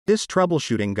This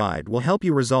troubleshooting guide will help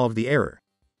you resolve the error.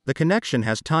 The connection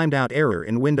has timed out error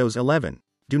in Windows 11.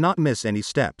 Do not miss any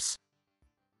steps.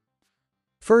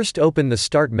 First, open the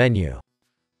Start menu.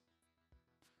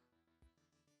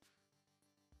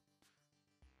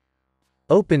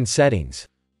 Open Settings.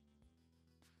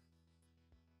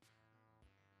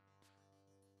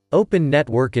 Open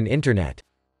Network and Internet.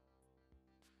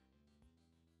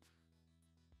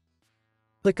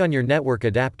 Click on your network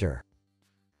adapter.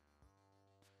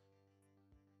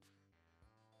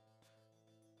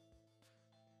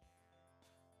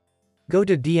 Go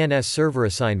to DNS Server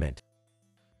Assignment.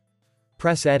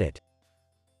 Press Edit.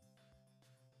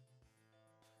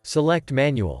 Select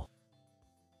Manual.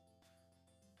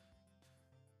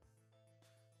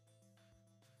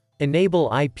 Enable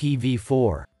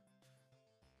IPv4.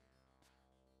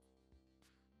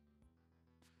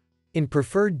 In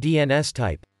preferred DNS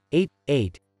type,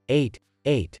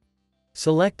 8888.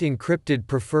 Select Encrypted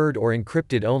Preferred or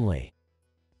Encrypted Only.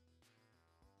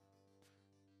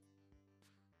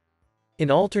 In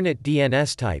alternate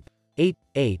DNS type,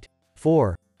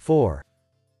 8844.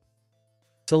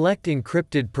 Select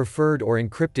Encrypted Preferred or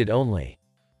Encrypted Only.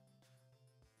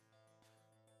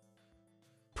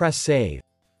 Press Save.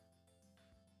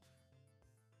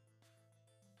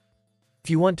 If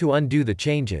you want to undo the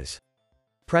changes,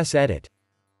 press Edit.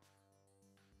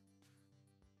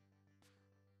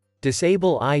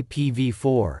 Disable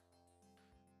IPv4.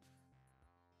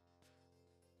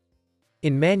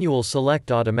 In Manual,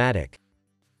 select Automatic.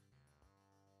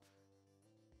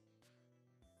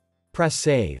 Press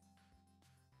Save.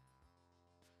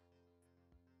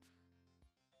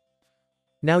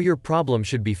 Now your problem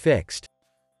should be fixed.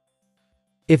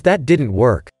 If that didn't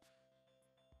work,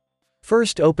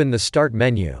 first open the Start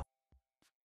menu.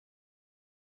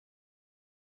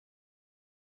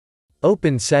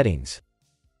 Open Settings.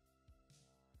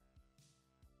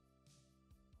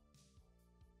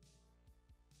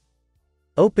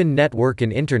 Open Network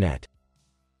and Internet.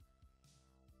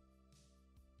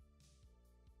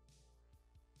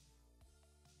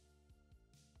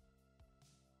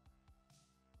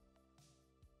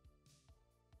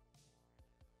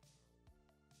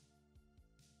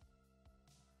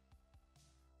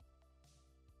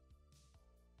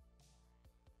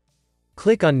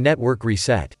 Click on Network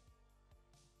Reset.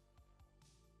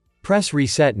 Press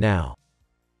Reset now.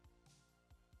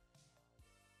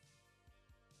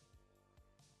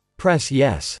 Press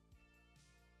Yes.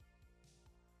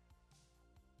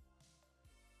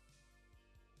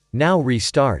 Now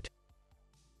restart.